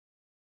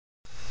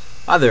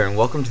Hi there, and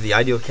welcome to the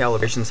Ideal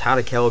Calibrations How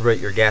to Calibrate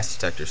Your Gas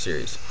Detector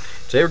series.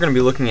 Today we're going to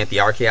be looking at the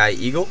RKI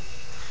Eagle,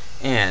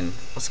 and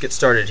let's get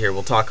started here.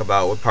 We'll talk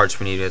about what parts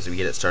we need as we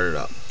get it started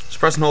up. Just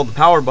press and hold the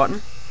power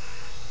button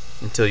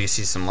until you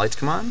see some lights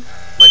come on.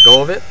 Let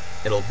go of it,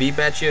 it'll beep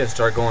at you and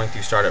start going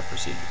through startup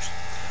procedures.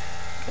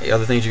 Okay,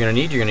 other things you're going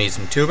to need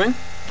some tubing.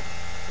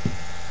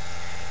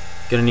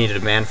 You're going to need a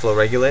demand flow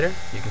regulator.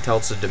 You can tell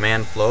it's a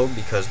demand flow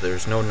because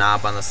there's no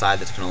knob on the side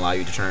that's going to allow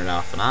you to turn it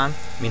off and on.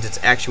 It means it's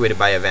actuated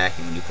by a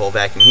vacuum. When you pull a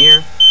vacuum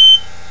here,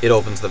 it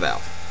opens the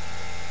valve.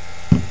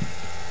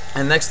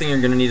 And the next thing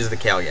you're going to need is the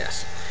cal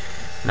gas.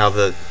 Now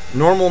the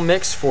normal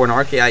mix for an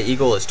RKI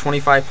Eagle is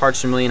 25 parts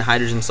per million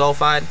hydrogen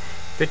sulfide,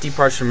 50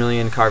 parts per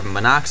million carbon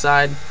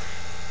monoxide,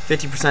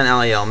 50%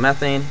 LAL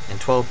methane, and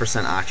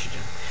 12%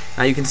 oxygen.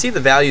 Now you can see the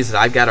values that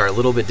I've got are a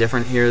little bit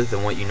different here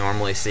than what you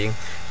normally see.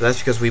 So that's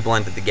because we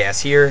blended the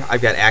gas here.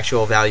 I've got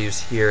actual values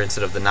here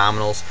instead of the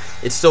nominals.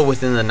 It's still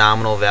within the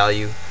nominal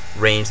value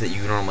range that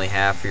you normally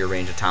have for your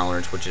range of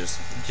tolerance, which is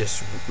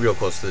just real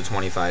close to the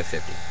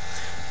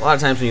 25-50. A lot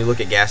of times when you look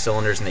at gas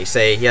cylinders and they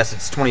say, yes,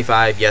 it's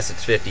 25, yes,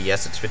 it's 50,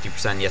 yes, it's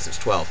 50%, yes, it's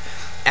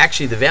 12.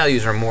 Actually, the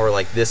values are more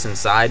like this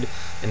inside,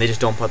 and they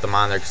just don't put them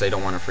on there because they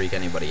don't want to freak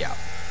anybody out.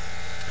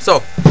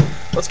 So,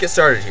 let's get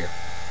started here.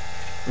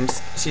 And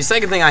see,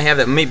 second thing I have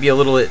that might be a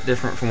little bit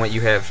different from what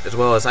you have as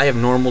well is I have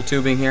normal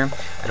tubing here.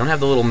 I don't have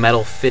the little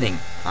metal fitting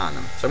on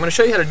them. So I'm going to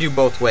show you how to do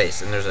both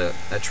ways, and there's a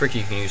trick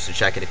you can use to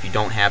check it if you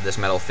don't have this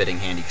metal fitting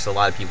handy, because a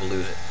lot of people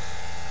lose it.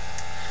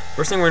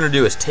 First thing we're going to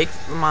do is take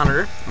the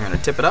monitor, I'm going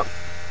to tip it up,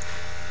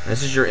 and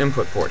this is your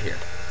input port here.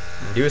 What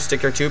I'm going to do is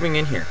stick our tubing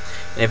in here.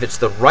 And if it's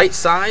the right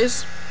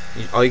size,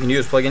 all you can do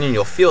is plug it in and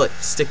you'll feel it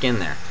stick in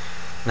there.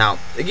 Now,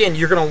 again,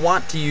 you're going to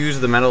want to use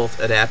the metal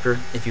adapter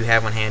if you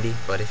have one handy,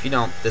 but if you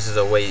don't, this is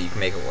a way that you can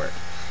make it work.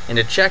 And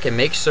to check and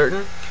make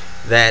certain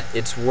that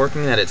it's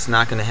working, that it's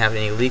not going to have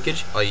any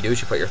leakage, all you do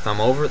is you put your thumb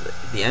over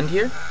the end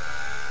here.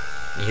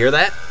 You hear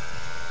that?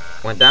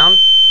 Went down,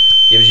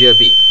 gives you a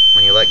beep.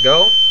 When you let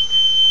go,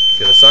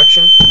 feel the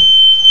suction,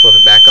 flip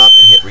it back up,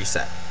 and hit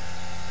reset.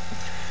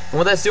 And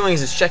what that's doing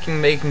is it's checking,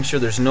 making sure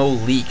there's no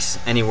leaks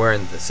anywhere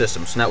in the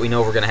system, so now we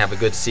know we're going to have a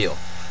good seal.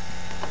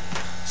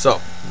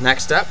 So,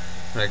 next step.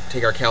 I'm going to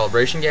take our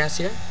calibration gas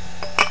here,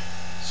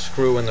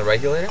 screw in the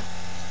regulator,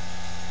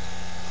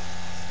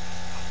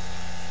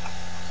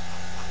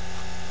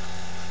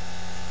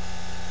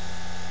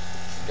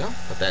 there we go.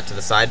 Put that to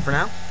the side for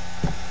now.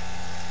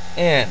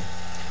 And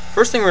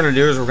first thing we're going to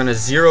do is we're going to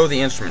zero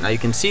the instrument. Now you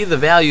can see the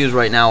values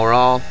right now are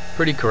all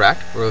pretty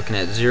correct. We're looking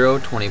at 0,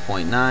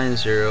 20.9,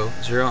 0,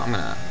 0. I'm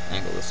going to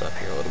angle this up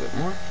here a little bit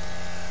more.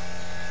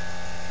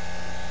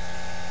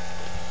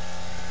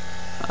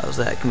 How's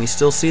that? Can we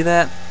still see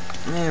that?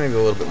 Maybe a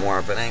little bit more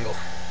of an angle.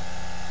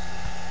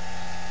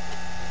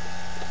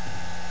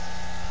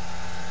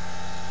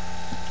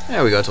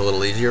 There we go, it's a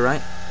little easier,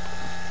 right?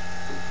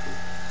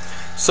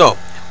 So,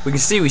 we can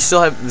see we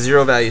still have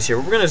 0 values here.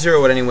 We're going to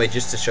zero it anyway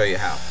just to show you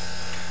how.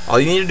 All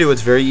you need to do,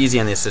 it's very easy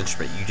on this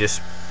instrument. You just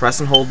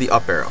press and hold the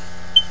up arrow.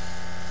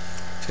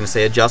 It's going to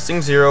say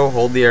adjusting 0,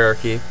 hold the arrow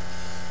key.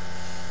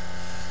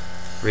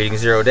 Reading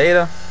 0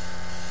 data.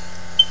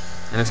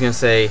 And it's going to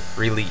say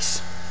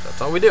release. So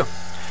that's all we do.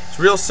 It's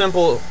a real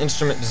simple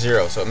instrument to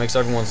zero, so it makes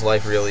everyone's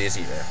life real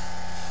easy there.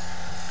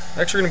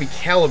 Next, we're going to be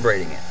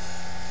calibrating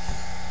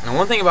it. Now,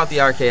 one thing about the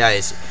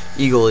RKI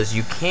Eagle is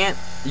you can't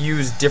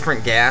use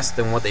different gas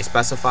than what they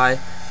specify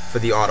for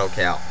the auto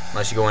cal,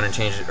 unless you go in and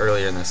change it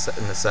earlier in the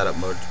setup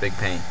mode. It's a big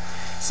pain.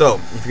 So,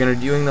 if you're going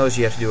to be doing those,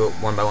 you have to do it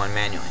one by one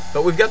manually.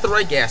 But we've got the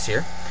right gas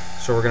here,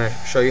 so we're going to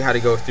show you how to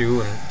go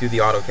through and do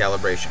the auto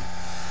calibration.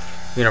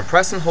 You're going to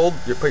press and hold,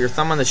 put your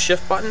thumb on the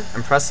shift button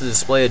and press the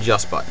display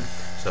adjust button.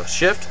 So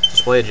shift,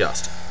 display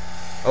adjust.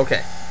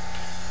 Okay.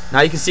 Now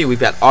you can see we've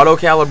got auto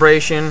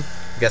calibration,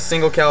 we've got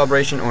single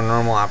calibration, or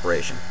normal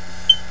operation.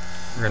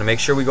 We're going to make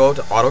sure we go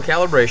to auto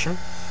calibration,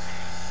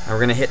 and we're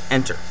going to hit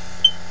enter.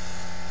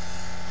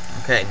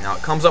 Okay, now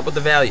it comes up with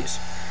the values.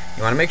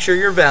 You want to make sure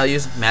your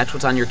values match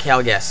what's on your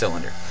cal gas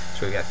cylinder.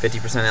 So we've got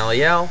 50%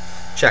 LAL,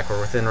 check,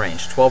 we're within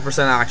range.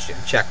 12% oxygen,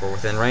 check, we're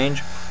within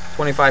range.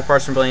 25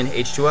 parts per billion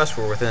H2S,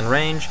 we're within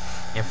range.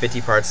 And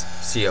 50 parts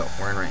CO,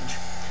 we're in range.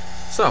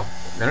 So, what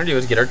we're going to do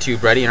is get our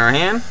tube ready in our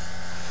hand,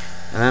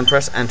 and then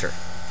press enter.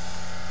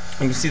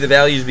 You can see the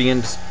values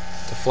begin to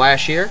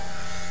flash here.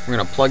 We're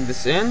going to plug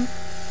this in,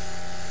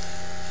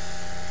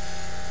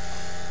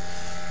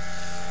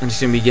 and it's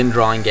going to begin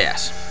drawing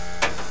gas.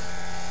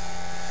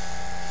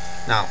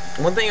 Now,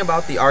 one thing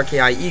about the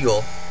RKI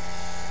Eagle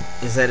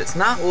is that it's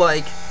not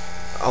like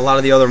a lot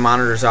of the other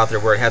monitors out there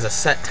where it has a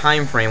set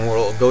time frame where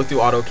it'll go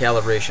through auto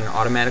calibration,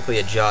 automatically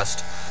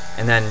adjust,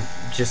 and then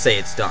just say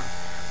it's done.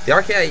 The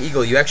RKI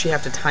Eagle, you actually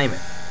have to time it.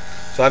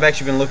 So I've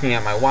actually been looking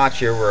at my watch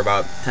here. We're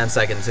about 10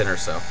 seconds in or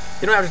so.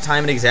 You don't have to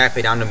time it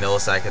exactly down to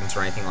milliseconds or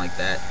anything like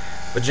that,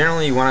 but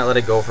generally you want to let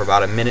it go for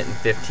about 1 minute and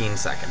 15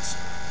 seconds.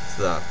 It's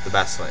the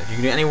best way. If you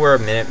can do anywhere a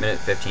minute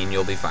 15,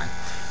 you'll be fine.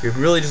 You're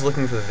really just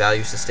looking for the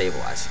values to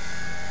stabilize.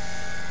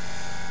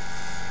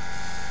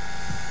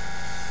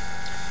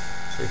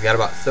 So we've got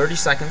about 30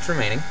 seconds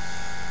remaining.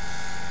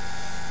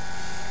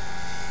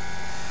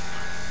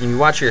 And you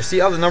watch here, see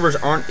how the numbers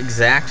aren't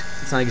exact?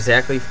 It's not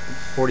exactly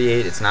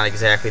 48, it's not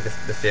exactly the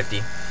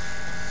 50.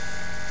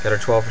 Got our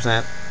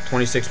 12%,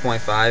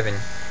 26.5, and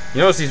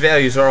you notice these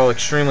values are all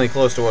extremely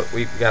close to what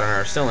we got on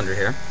our cylinder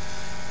here.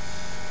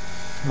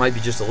 Might be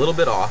just a little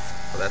bit off,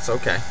 but that's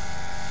okay.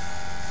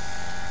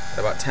 Got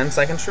about 10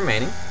 seconds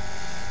remaining.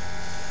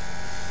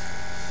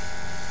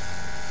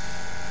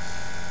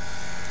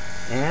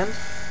 And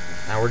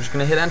now we're just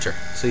going to hit enter.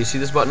 So you see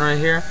this button right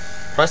here?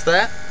 Press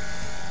that.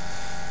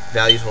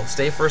 Values will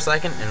stay for a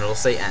second and it'll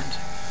say end.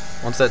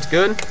 Once that's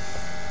good,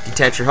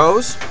 detach your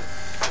hose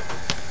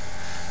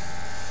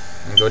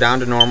and go down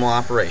to normal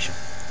operation.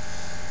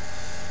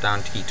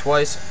 Down key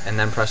twice and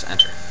then press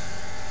enter.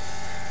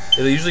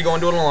 It'll usually go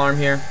into an alarm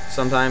here,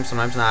 sometimes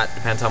not,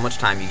 depends how much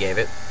time you gave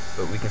it,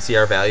 but we can see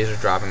our values are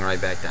dropping right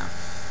back down.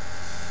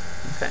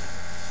 Okay.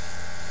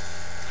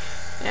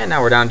 And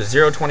now we're down to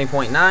 0,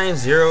 20.9,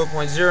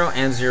 0.0,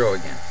 and 0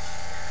 again.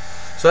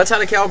 So that's how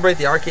to calibrate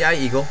the RKI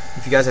Eagle.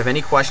 If you guys have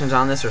any questions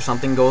on this or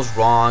something goes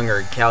wrong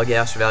or cal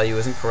gas value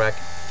isn't correct,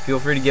 feel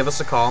free to give us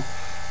a call.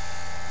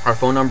 Our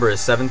phone number is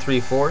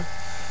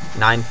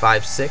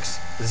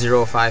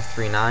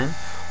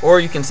 734-956-0539, or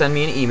you can send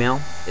me an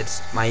email.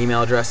 My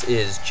email address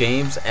is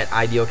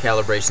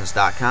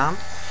james@idealcalibrations.com,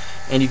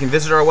 and you can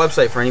visit our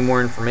website for any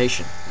more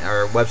information.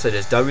 Our website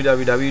is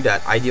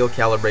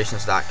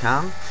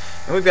www.idealcalibrations.com,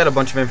 and we've got a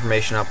bunch of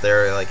information up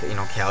there, like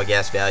cal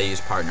gas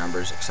values, part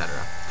numbers,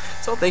 etc.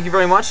 So thank you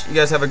very much. You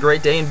guys have a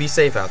great day and be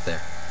safe out there.